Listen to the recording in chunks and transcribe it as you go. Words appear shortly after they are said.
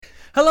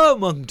Hello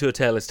and welcome to a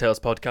Taylor's Tales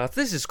podcast.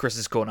 This is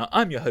Chris's Corner.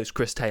 I'm your host,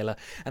 Chris Taylor,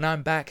 and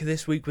I'm back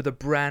this week with a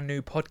brand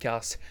new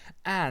podcast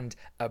and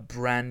a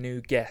brand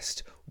new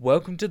guest.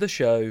 Welcome to the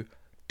show,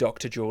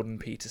 Dr. Jordan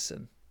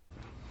Peterson.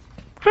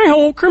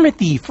 Hi-ho, Kermit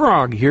the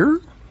Frog here.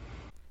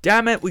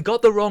 Damn it, we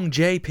got the wrong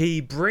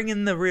JP. Bring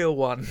in the real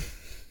one.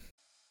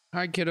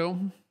 Hi,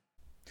 kiddo.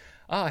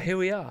 Here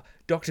we are,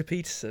 Dr.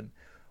 Peterson.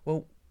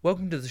 Well,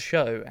 welcome to the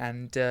show,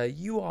 and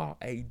you are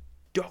a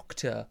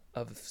doctor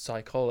of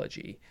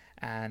psychology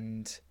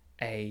and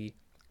a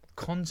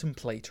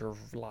contemplator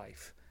of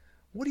life.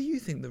 What do you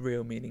think the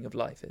real meaning of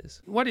life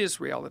is? What is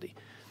reality?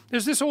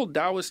 There's this old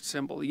Taoist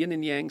symbol, the yin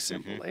and yang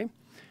symbol, eh?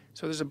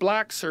 So there's a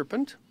black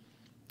serpent,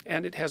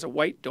 and it has a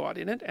white dot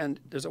in it, and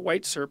there's a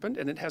white serpent,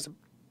 and it has a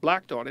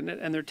black dot in it,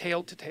 and they're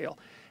tail to tail.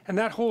 And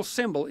that whole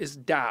symbol is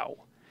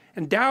Tao.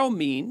 And Tao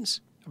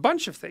means a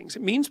bunch of things.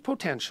 It means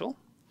potential.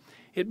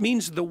 It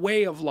means the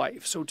way of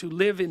life. So to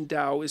live in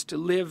Tao is to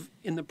live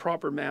in the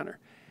proper manner.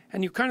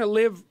 And you kind of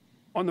live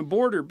on the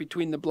border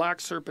between the black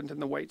serpent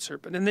and the white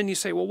serpent. And then you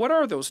say, well, what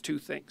are those two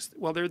things?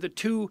 Well, they're the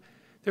two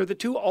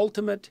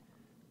ultimate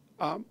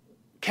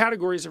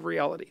categories of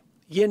reality,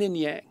 yin and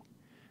yang.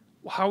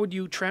 Well, how would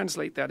you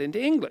translate that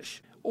into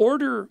English?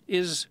 Order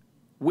is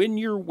when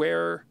you're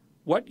where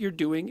what you're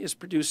doing is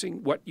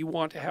producing what you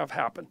want to have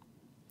happen.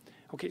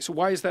 Okay, so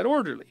why is that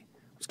orderly?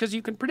 It's because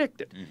you can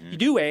predict it. You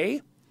do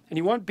A, and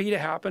you want B to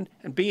happen,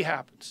 and B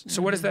happens.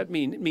 So what does that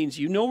mean? It means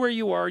you know where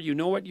you are, you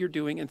know what you're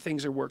doing, and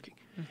things are working.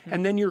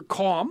 And then you're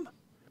calm,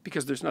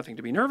 because there's nothing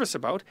to be nervous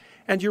about,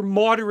 and you're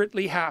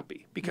moderately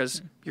happy,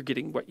 because you're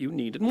getting what you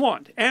need and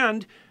want.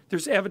 And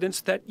there's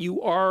evidence that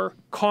you are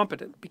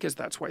competent, because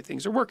that's why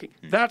things are working.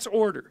 That's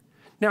order.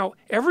 Now,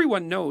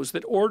 everyone knows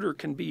that order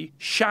can be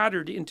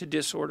shattered into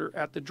disorder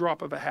at the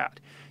drop of a hat.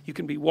 You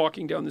can be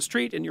walking down the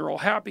street and you're all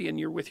happy and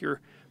you're with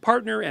your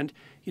partner and,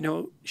 you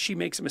know, she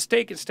makes a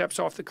mistake and steps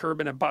off the curb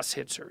and a bus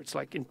hits her. It's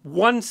like in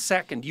 1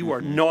 second you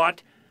are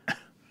not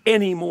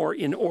anymore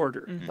in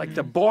order. Like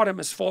the bottom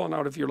has fallen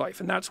out of your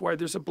life. And that's why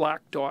there's a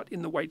black dot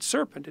in the white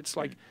serpent. It's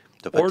like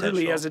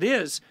orderly as it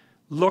is,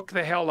 look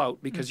the hell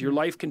out because your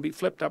life can be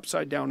flipped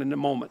upside down in a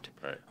moment.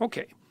 Right.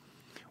 Okay.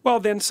 Well,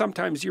 then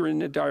sometimes you're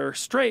in a dire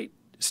state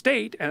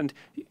and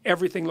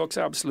everything looks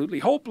absolutely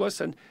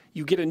hopeless and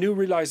you get a new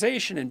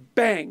realization and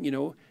bang, you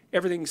know,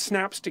 everything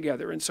snaps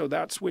together. And so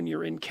that's when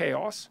you're in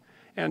chaos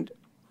and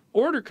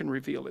order can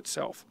reveal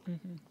itself.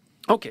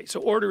 Okay,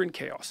 so order and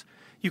chaos.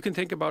 You can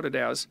think about it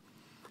as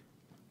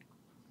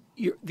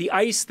the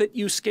ice that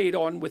you skate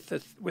on with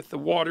the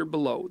water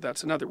below.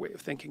 That's another way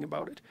of thinking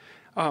about it.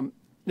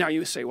 Now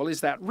you say, well,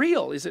 is that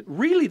real? Is it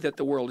really that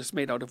the world is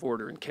made out of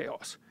order and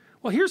chaos?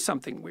 Well, here's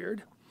something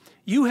weird.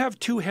 You have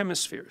two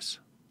hemispheres.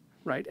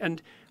 Right?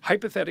 And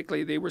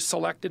hypothetically, they were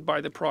selected by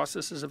the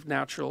processes of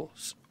natural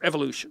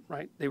evolution,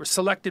 right? They were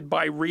selected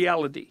by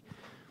reality.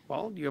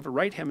 Well, you have a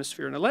right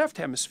hemisphere and a left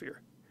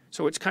hemisphere.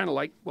 So it's kind of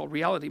like, well,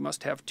 reality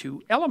must have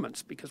two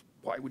elements because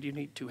why would you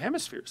need two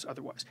hemispheres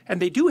otherwise? And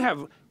they do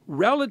have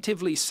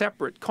relatively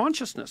separate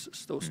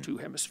consciousnesses, those two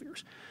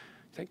hemispheres.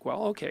 Think,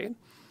 well, okay,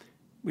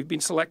 we've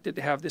been selected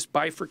to have this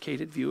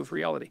bifurcated view of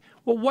reality.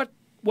 Well,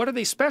 what are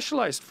they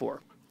specialized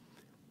for?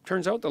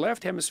 Turns out the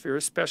left hemisphere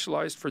is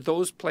specialized for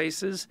those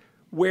places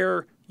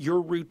where your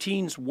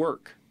routines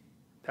work.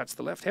 That's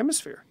the left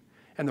hemisphere.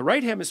 And the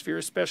right hemisphere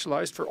is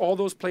specialized for all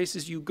those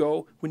places you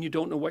go when you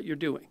don't know what you're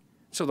doing.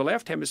 So the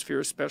left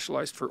hemisphere is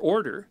specialized for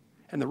order,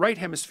 and the right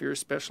hemisphere is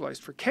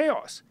specialized for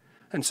chaos.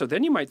 And so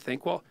then you might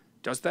think, well,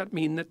 does that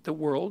mean that the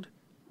world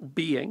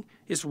being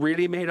is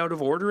really made out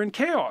of order and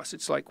chaos?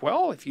 It's like,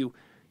 well, if you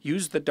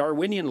use the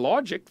Darwinian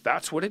logic,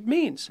 that's what it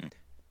means.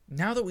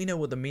 Now that we know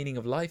what the meaning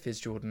of life is,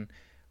 Jordan,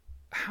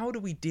 how do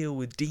we deal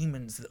with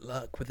demons that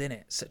lurk within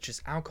it, such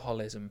as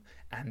alcoholism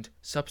and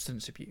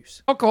substance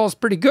abuse? Alcohol's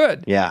pretty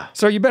good. Yeah.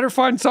 So you better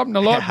find something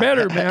a lot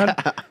better, man.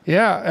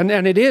 Yeah, and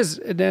it is.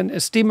 And then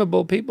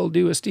estimable people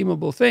do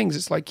estimable things.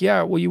 It's like,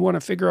 yeah, well, you want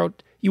to figure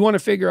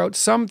out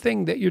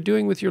something that you're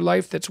doing with your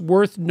life that's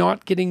worth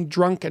not getting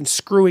drunk and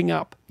screwing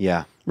up.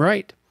 Yeah.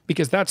 Right?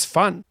 Because that's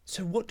fun.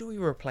 So what do we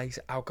replace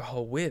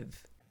alcohol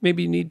with?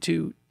 Maybe you need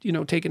to,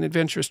 take an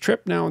adventurous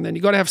trip now and then.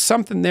 You got to have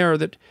something there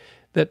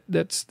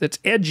that's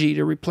edgy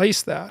to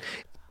replace that.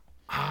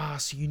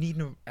 So you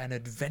need an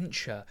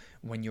adventure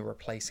when you're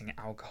replacing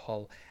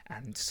alcohol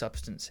and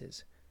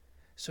substances.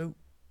 So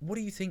what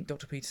do you think,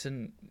 Dr.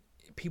 Peterson,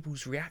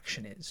 people's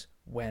reaction is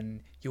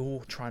when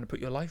you're trying to put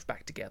your life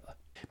back together?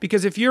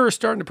 Because if you're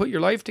starting to put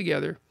your life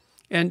together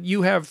and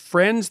you have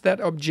friends that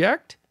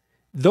object,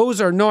 those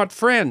are not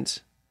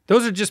friends.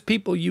 Those are just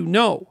people you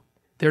know.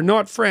 They're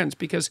not friends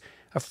because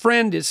a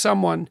friend is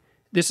someone.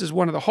 This is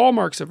one of the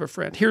hallmarks of a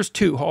friend. Here's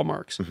two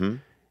hallmarks.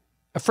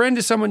 A friend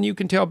is someone you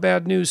can tell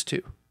bad news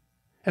to.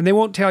 And they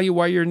won't tell you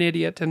why you're an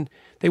idiot and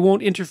they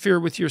won't interfere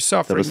with your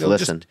suffering.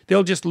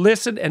 They'll just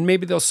listen and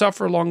maybe they'll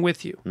suffer along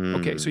with you.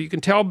 Okay, so you can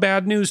tell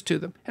bad news to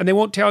them and they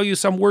won't tell you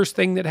some worse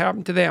thing that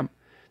happened to them.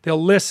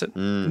 They'll listen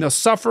and they'll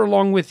suffer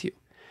along with you.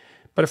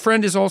 But a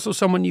friend is also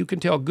someone you can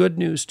tell good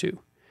news to.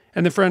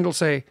 And the friend will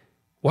say,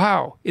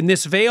 wow, in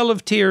this vale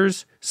of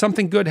tears,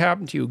 something good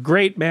happened to you.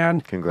 Great, man.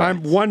 Congrats.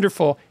 I'm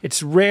wonderful.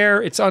 It's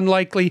rare. It's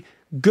unlikely.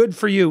 Good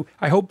for you.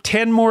 I hope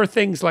 10 more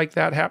things like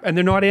that happen. And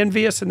they're not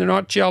envious and they're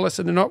not jealous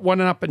and they're not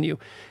one-upping you.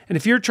 And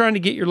if you're trying to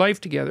get your life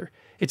together,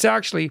 it's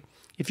actually,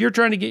 if you're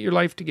trying to get your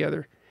life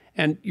together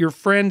and your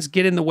friends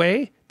get in the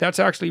way, that's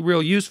actually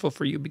real useful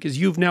for you because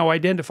you've now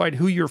identified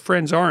who your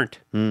friends aren't.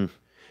 And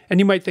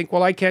you might think,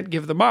 well, I can't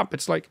give them up.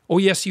 It's like, oh,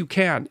 yes, you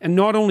can. And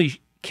not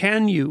only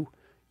can you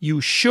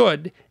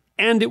should,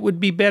 and it would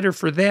be better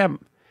for them.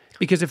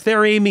 Because if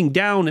they're aiming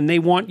down and they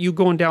want you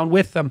going down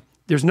with them,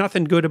 there's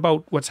nothing good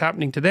about what's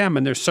happening to them,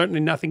 and there's certainly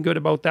nothing good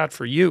about that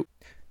for you.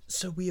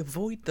 So we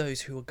avoid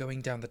those who are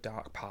going down the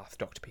dark path,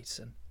 Dr.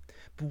 Peterson.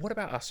 But what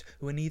about us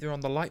who are neither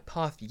on the light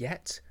path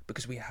yet,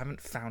 because we haven't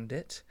found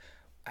it,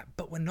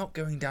 but we're not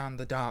going down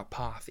the dark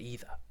path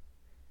either?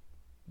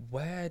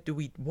 What do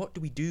we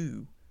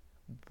do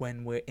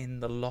when we're in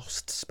the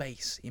lost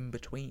space in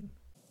between?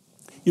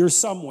 You're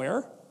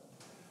somewhere,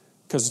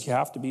 because you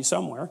have to be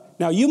somewhere.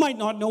 Now, you might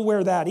not know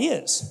where that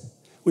is,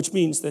 which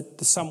means that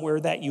the somewhere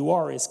that you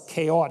are is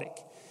chaotic,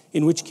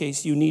 in which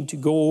case you need to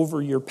go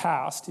over your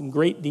past in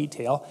great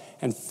detail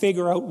and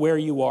figure out where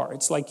you are.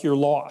 It's like you're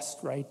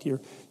lost, right?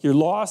 You're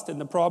lost,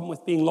 and the problem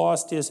with being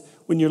lost is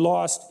when you're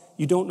lost,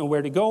 you don't know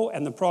where to go,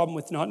 and the problem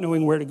with not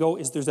knowing where to go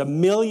is there's a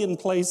million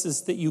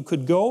places that you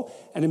could go,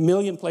 and a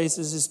million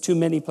places is too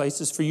many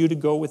places for you to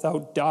go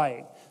without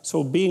dying.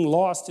 So being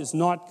lost is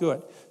not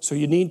good. So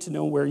you need to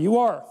know where you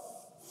are.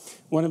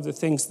 One of the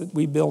things that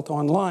we built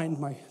online,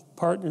 my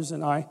partners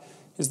and I,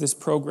 is this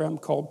program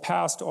called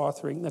Past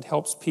Authoring that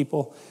helps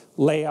people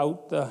lay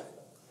out the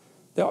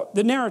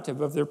narrative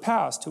of their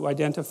past, to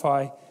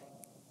identify,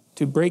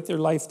 to break their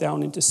life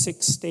down into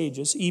 6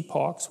 stages,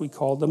 epochs we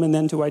call them, and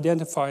then to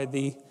identify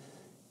the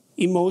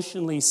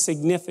emotionally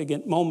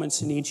significant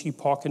moments in each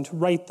epoch and to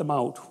write them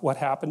out. What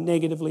happened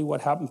negatively,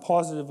 what happened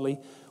positively,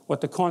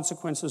 what the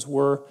consequences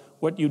were,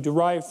 what you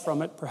derived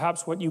from it,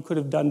 perhaps what you could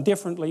have done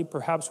differently,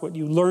 perhaps what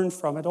you learned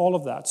from it, all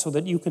of that, so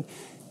that you can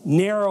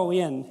zero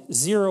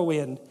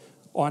in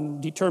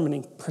on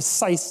determining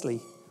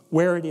precisely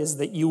where it is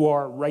that you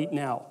are right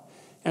now.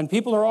 And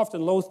people are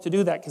often loath to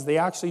do that because they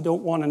actually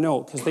don't want to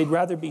know, because they'd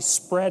rather be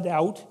spread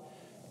out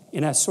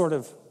in a sort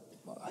of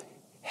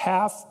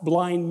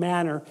half-blind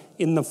manner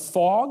in the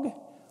fog,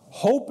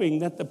 hoping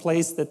that the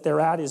place that they're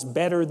at is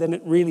better than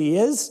it really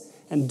is,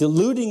 and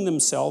deluding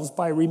themselves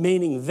by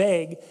remaining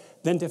vague,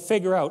 than to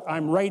figure out,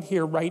 I'm right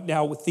here, right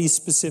now, with these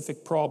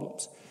specific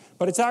problems.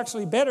 But it's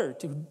actually better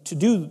to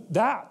do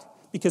that,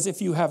 because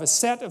if you have a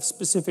set of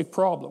specific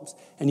problems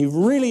and you've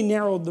really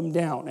narrowed them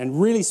down and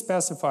really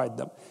specified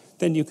them,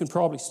 then you can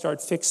probably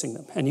start fixing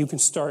them. And you can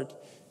start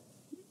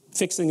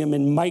fixing them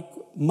in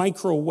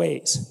micro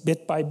ways,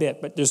 bit by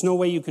bit. But there's no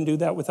way you can do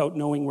that without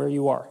knowing where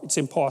you are. It's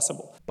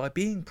impossible. By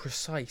being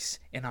precise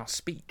in our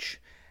speech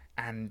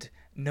and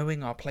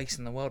knowing our place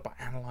in the world, by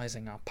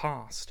analysing our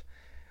past,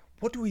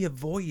 what do we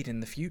avoid in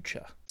the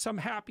future? Some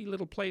happy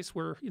little place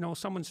where,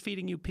 someone's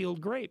feeding you peeled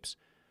grapes.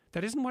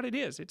 That isn't what it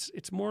is.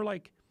 It's more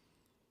like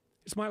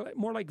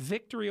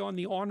victory on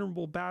the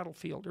honorable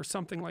battlefield or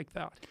something like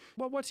that.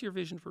 Well, what's your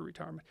vision for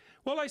retirement?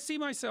 Well, I see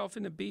myself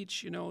in the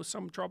beach,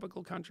 some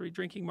tropical country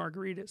drinking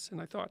margaritas.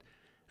 And I thought,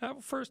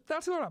 first,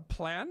 that's not a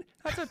plan.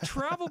 That's a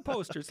travel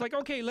poster. It's like,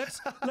 okay,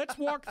 let's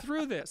walk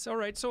through this. All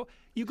right, so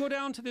you go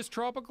down to this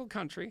tropical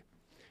country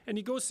and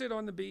you go sit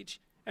on the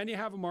beach and you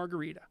have a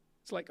margarita.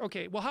 It's like,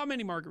 okay, well, how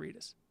many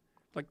margaritas?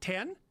 Like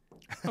 10?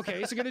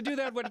 Okay, so you're going to do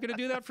that, what, you're going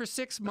to do that for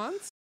 6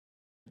 months?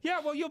 Yeah,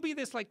 well, you'll be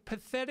this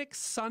pathetic,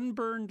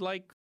 sunburned,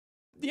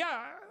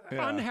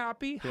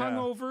 unhappy,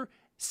 hungover,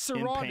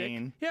 cirrhotic. In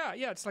pain. Yeah,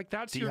 it's like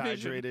that's your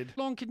vision. Dehydrated.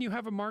 How long can you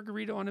have a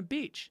margarita on a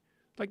beach?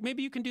 Like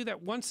maybe you can do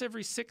that once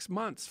every 6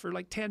 months for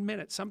 10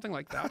 minutes, something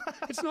like that.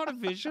 It's not a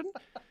vision.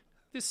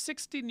 This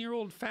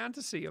 16-year-old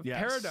fantasy of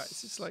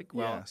paradise. It's like,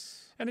 well,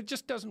 and it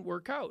just doesn't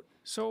work out.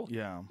 So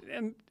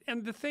and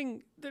the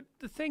thing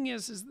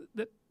is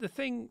that the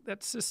thing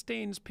that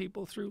sustains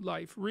people through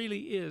life really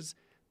is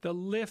the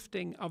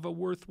lifting of a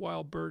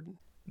worthwhile burden.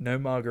 No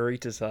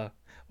margaritas, huh?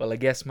 Well, I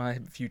guess my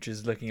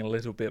future's looking a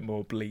little bit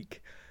more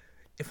bleak.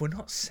 If we're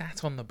not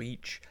sat on the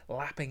beach,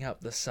 lapping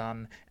up the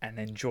sun and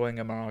enjoying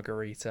a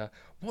margarita,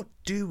 what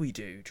do we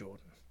do,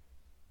 Jordan?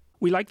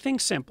 We like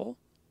things simple.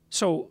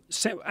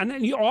 And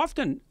then you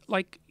often,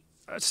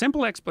 a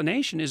simple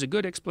explanation is a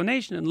good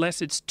explanation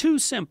unless it's too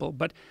simple,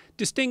 but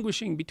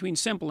distinguishing between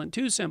simple and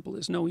too simple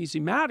is no easy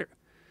matter.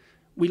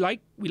 We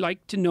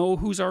like to know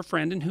who's our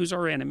friend and who's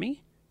our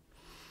enemy.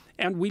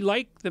 And we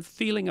like the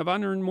feeling of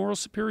unearned moral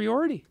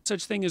superiority,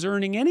 such thing as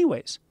earning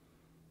anyways.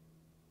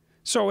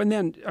 So, and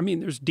then,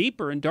 there's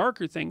deeper and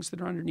darker things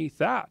that are underneath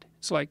that.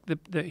 It's like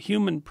the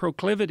human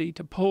proclivity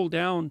to pull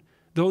down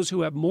those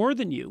who have more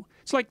than you.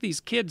 It's like these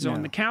kids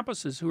on the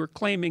campuses who are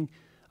claiming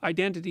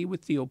identity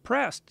with the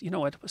oppressed,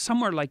 at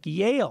somewhere like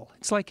Yale.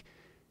 It's like,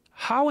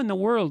 how in the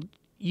world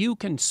you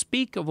can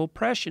speak of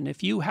oppression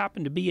if you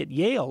happen to be at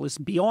Yale is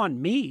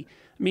beyond me.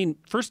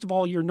 First of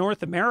all, you're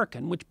North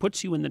American, which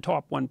puts you in the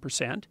top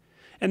 1%.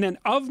 And then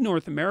of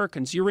North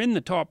Americans, you're in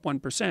the top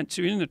 1%.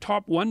 So you're in the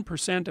top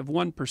 1% of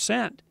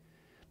 1%.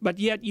 But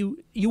yet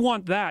you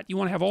want that. You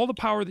want to have all the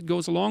power that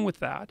goes along with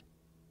that.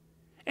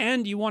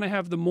 And you want to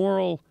have the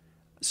moral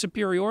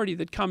superiority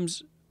that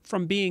comes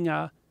from being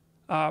a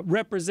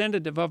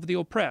representative of the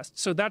oppressed.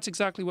 So that's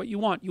exactly what you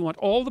want. You want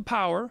all the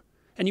power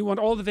and you want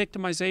all the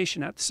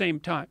victimization at the same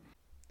time.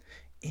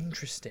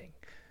 Interesting.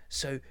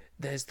 So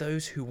there's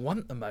those who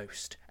want the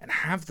most and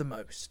have the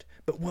most,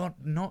 but will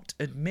not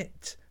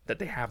admit that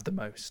they have the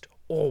most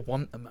or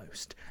want the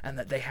most and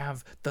that they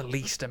have the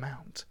least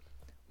amount.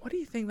 What do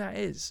you think that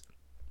is?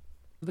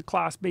 The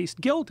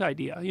class-based guilt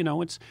idea, you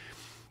know, it's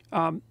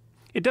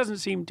it doesn't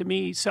seem to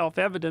me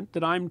self-evident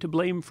that I'm to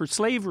blame for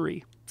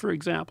slavery, for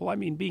example. I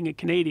mean, being a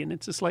Canadian,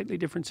 it's a slightly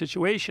different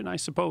situation, I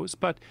suppose.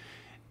 But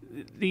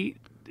the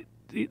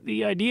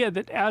idea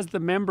that as a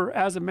member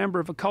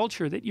of a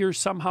culture, that you're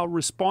somehow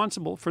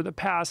responsible for the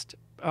past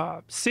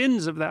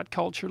sins of that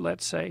culture,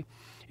 let's say,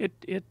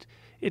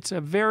 it's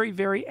a very,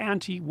 very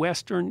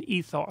anti-Western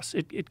ethos.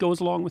 It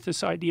goes along with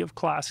this idea of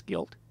class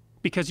guilt,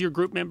 because your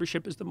group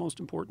membership is the most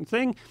important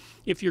thing.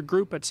 If your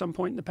group at some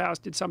point in the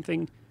past did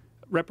something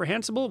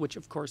reprehensible, which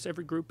of course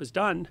every group has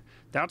done,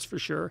 that's for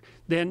sure,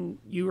 then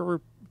you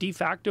are de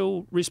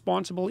facto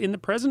responsible in the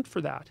present for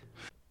that.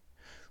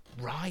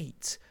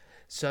 Right.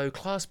 So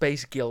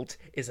class-based guilt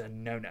is a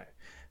no-no.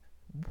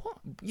 What,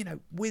 you know,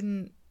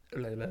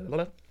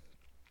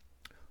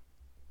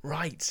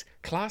 Right.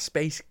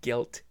 Class-based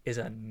guilt is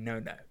a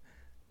no-no.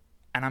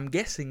 And I'm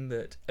guessing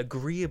that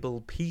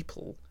agreeable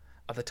people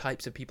are the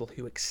types of people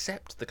who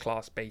accept the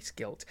class-based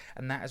guilt,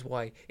 and that is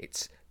why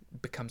it's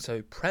become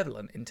so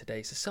prevalent in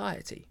today's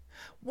society.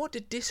 What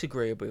do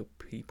disagreeable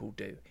people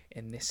do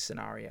in this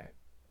scenario?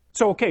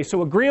 So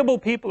agreeable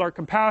people are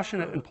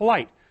compassionate and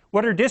polite.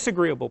 What are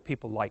disagreeable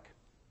people like?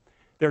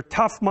 They're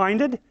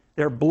tough-minded,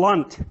 they're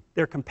blunt,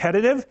 they're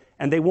competitive,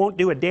 and they won't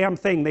do a damn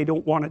thing they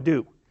don't want to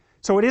do.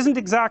 So it isn't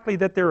exactly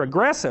that they're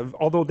aggressive,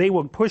 although they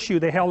will push you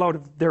the hell out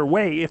of their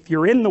way if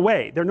you're in the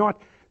way. They're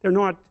not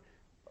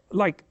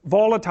like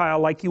volatile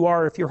like you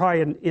are if you're high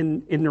in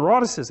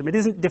neuroticism. It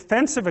isn't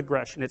defensive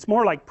aggression. It's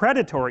more like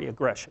predatory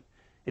aggression.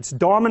 It's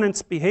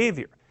dominance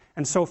behavior.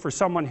 And so for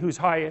someone who's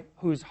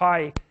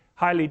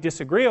highly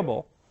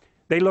disagreeable,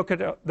 they look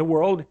at the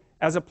world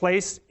as a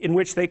place in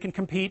which they can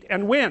compete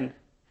and win.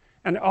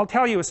 And I'll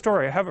tell you a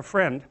story. I have a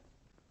friend.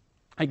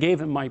 I gave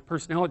him my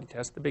personality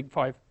test, the Big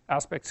 5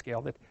 aspect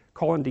scale that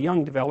Colin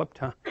DeYoung developed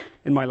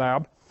in my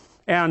lab.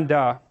 And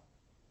I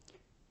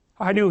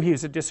knew he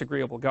was a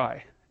disagreeable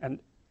guy, and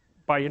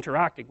by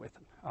interacting with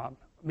him. I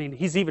mean,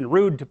 he's even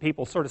rude to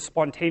people sort of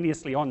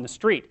spontaneously on the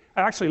street.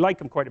 I actually like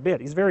him quite a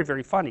bit. He's very,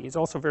 very funny. He's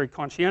also very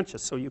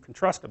conscientious, so you can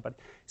trust him, but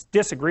he's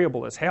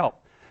disagreeable as hell.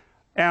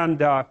 And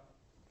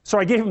so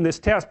I gave him this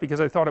test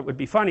because I thought it would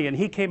be funny, and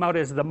he came out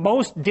as the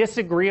most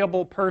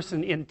disagreeable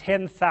person in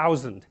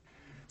 10,000.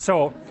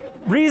 So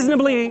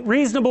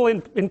reasonable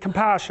in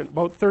compassion,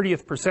 about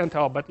 30th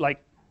percentile, but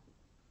like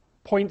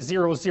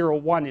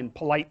 0.001 in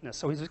politeness.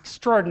 So he's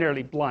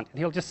extraordinarily blunt, and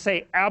he'll just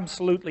say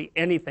absolutely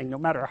anything, no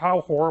matter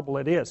how horrible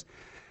it is.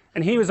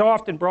 And he was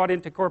often brought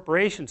into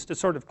corporations to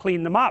sort of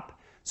clean them up.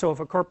 So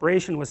if a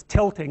corporation was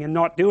tilting and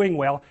not doing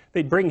well,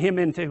 they'd bring him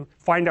in to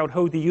find out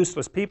who the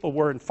useless people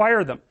were and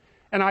fire them.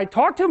 And I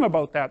talked to him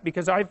about that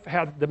because I've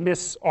had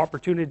the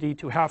opportunity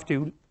to have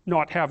to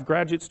not have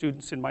graduate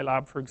students in my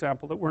lab, for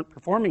example, that weren't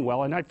performing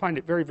well, and I find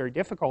it very, very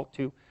difficult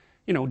to,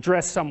 you know,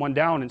 dress someone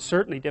down, and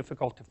certainly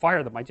difficult to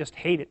fire them. I just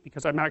hate it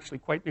because I'm actually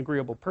quite an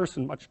agreeable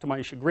person, much to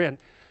my chagrin.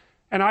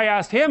 And I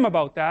asked him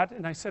about that,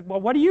 and I said, well,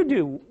 what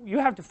do? You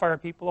have to fire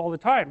people all the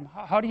time.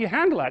 How do you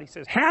handle that? He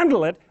says,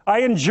 handle it?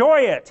 I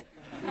enjoy it.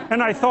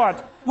 And I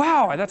thought,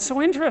 wow, that's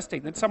so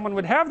interesting that someone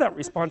would have that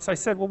response. I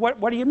said, well,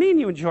 what do you mean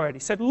you enjoy it? He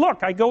said,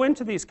 look, I go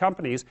into these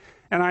companies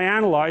and I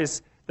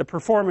analyze the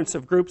performance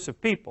of groups of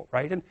people,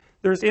 right? And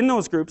in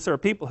those groups, there are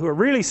people who are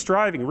really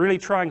striving, really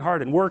trying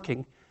hard and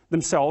working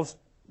themselves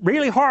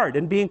really hard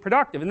and being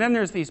productive. And then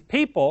there's these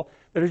people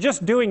that are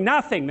just doing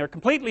nothing. They're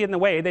completely in the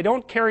way. They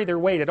don't carry their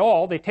weight at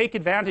all. They take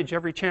advantage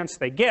every chance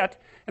they get.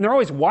 And they're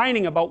always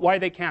whining about why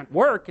they can't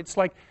work. It's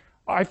like,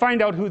 I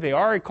find out who they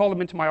are, I call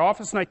them into my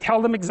office, and I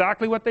tell them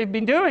exactly what they've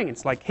been doing.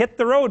 It's like, hit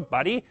the road,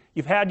 buddy.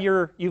 You've had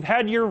your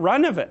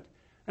run of it.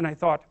 And I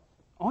thought,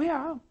 oh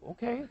yeah,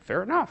 okay,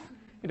 fair enough.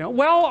 You know,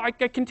 well, I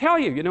can tell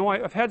you, you know,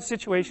 I've had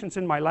situations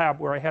in my lab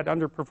where I had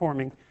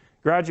underperforming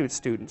graduate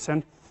students.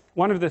 And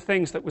one of the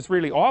things that was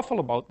really awful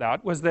about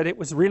that was that it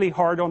was really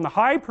hard on the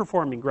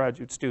high-performing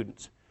graduate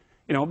students,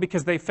 you know,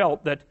 because they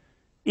felt that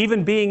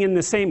even being in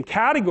the same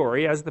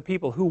category as the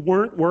people who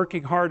weren't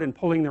working hard and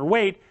pulling their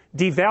weight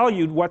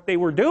devalued what they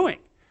were doing,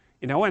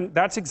 you know, and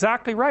that's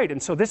exactly right.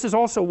 And so this is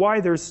also why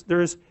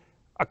there's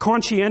a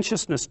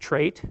conscientiousness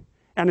trait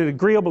and an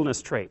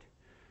agreeableness trait.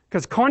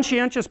 Because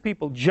conscientious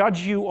people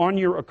judge you on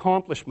your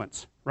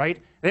accomplishments,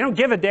 right? They don't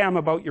give a damn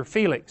about your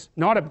feelings,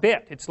 not a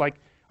bit. It's like,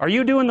 are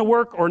you doing the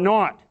work or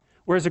not?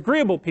 Whereas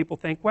agreeable people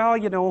think, well,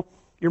 you know,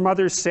 your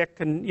mother's sick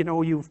and, you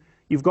know, you've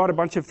got a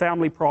bunch of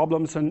family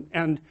problems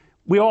and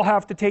we all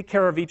have to take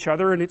care of each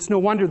other, and it's no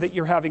wonder that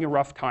you're having a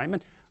rough time.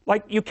 And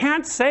like, you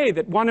can't say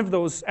that one of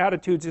those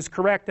attitudes is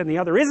correct and the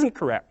other isn't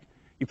correct.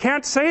 You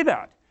can't say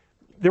that.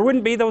 There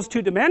wouldn't be those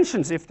two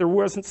dimensions if there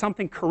wasn't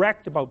something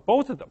correct about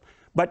both of them.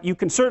 But you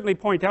can certainly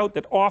point out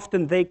that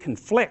often they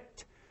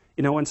conflict,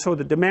 you know, and so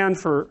the demand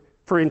for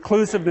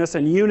inclusiveness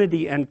and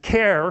unity and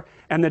care,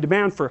 and the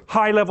demand for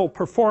high-level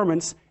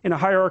performance in a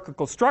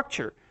hierarchical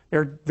structure,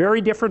 they're very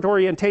different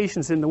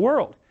orientations in the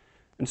world.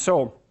 And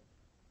so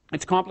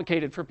it's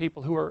complicated for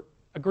people who are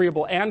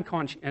agreeable and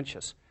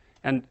conscientious.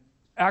 And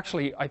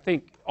actually, I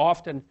think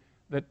often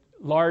that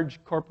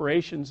large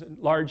corporations and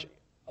large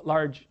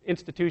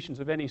institutions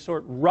of any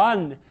sort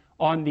run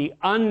on the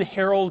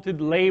unheralded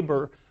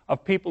labor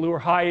of people who are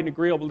high in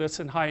agreeableness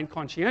and high in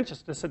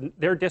conscientiousness, and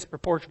they're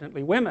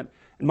disproportionately women.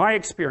 And my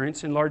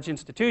experience in large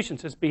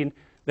institutions has been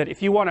that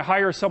if you want to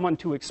hire someone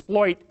to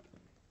exploit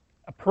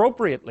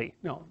appropriately,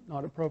 no,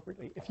 not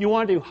appropriately, if you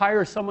want to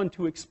hire someone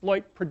to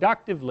exploit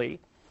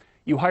productively,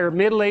 you hire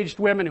middle-aged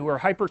women who are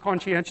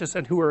hyper-conscientious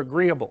and who are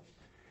agreeable,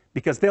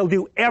 because they'll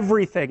do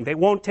everything. They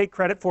won't take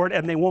credit for it,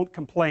 and they won't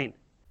complain.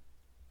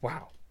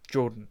 Wow,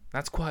 Jordan,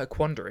 that's quite a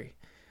quandary.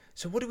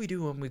 So what do we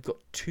do when we've got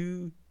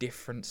two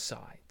different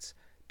sides,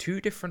 two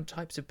different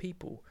types of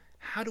people?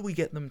 How do we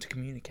get them to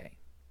communicate?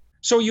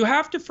 So you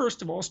have to,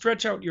 first of all,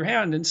 stretch out your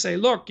hand and say,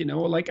 look, you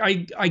know, like,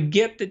 I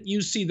get that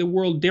you see the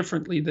world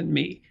differently than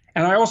me.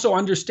 And I also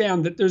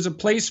understand that there's a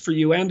place for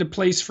you and a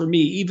place for me,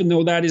 even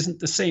though that isn't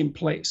the same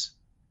place.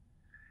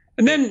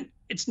 And then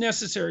it's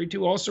necessary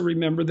to also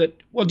remember that,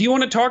 well, do you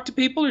want to talk to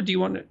people, or do you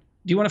want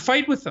to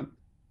fight with them?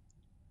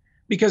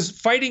 Because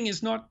fighting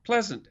is not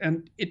pleasant,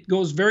 and it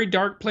goes very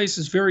dark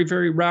places very,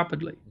 very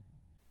rapidly.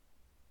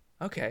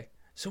 Okay,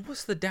 so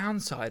what's the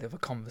downside of a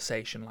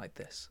conversation like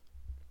this?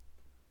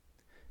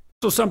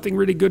 So something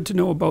really good to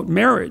know about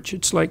marriage.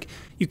 It's like,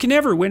 you can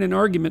never win an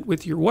argument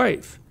with your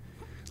wife.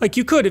 Like,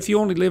 you could if you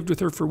only lived with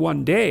her for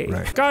one day.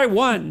 Right. Guy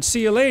won,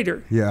 see you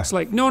later. Yeah. It's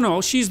like,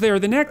 no, she's there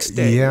the next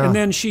day. Yeah. And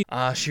then she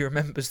She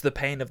remembers the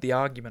pain of the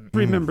argument.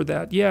 remember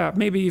that. Yeah,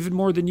 maybe even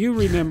more than you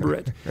remember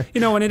it.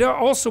 You know, and it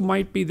also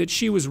might be that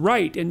she was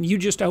right and you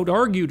just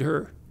out-argued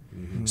her.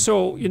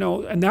 So, you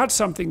know, and that's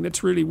something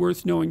that's really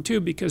worth knowing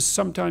too, because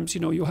sometimes, you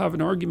know, you'll have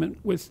an argument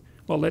with,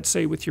 well, let's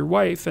say with your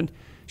wife, and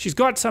she's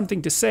got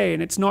something to say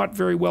and it's not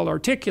very well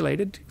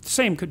articulated. The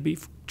same could be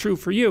true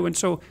for you. And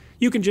so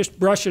you can just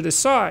brush it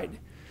aside.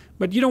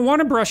 But you don't want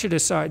to brush it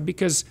aside,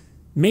 because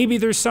maybe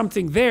there's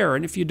something there,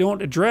 and if you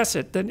don't address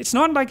it, then it's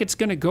not like it's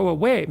going to go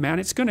away, man.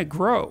 It's going to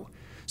grow.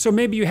 So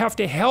maybe you have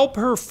to help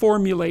her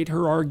formulate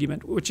her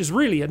argument, which is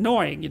really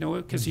annoying, you know,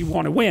 because you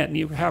want to win.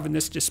 You're having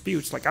this dispute.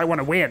 It's like, I want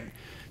to win.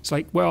 It's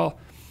like, well,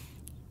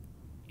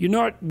 you're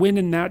not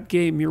winning that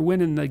game. You're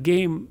winning the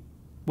game.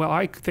 Well,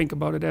 I think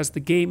about it as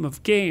the game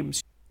of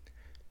games.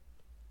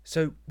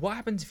 So what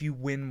happens if you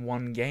win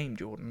one game,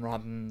 Jordan,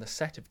 rather than the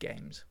set of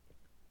games?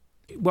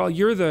 Well,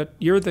 you're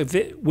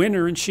the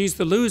winner and she's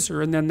the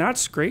loser, and then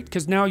that's great,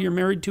 because now you're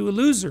married to a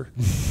loser.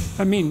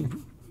 I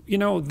mean, you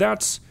know,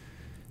 that's,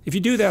 if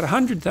you do that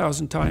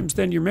 100,000 times,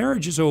 then your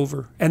marriage is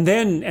over, and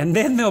then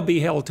there'll be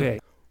hell to pay.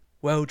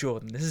 Well,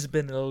 Jordan, this has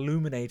been an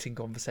illuminating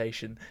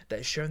conversation that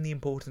has shown the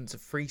importance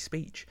of free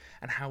speech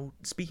and how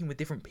speaking with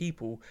different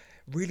people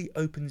really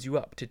opens you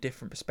up to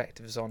different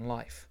perspectives on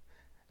life.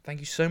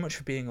 Thank you so much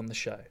for being on the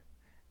show.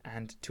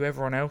 And to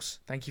everyone else,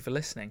 thank you for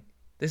listening.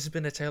 This has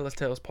been a Taylor's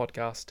Tales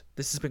podcast.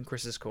 This has been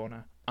Chris's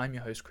Corner. I'm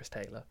your host, Chris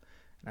Taylor.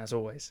 And as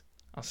always,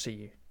 I'll see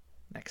you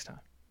next time.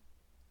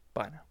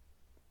 Bye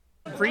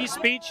now. Free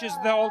speech is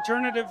the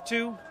alternative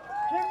to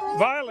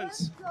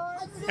violence.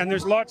 And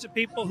there's lots of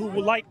people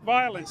who like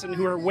violence and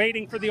who are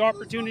waiting for the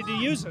opportunity to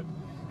use it.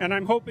 And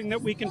I'm hoping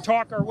that we can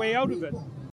talk our way out of it.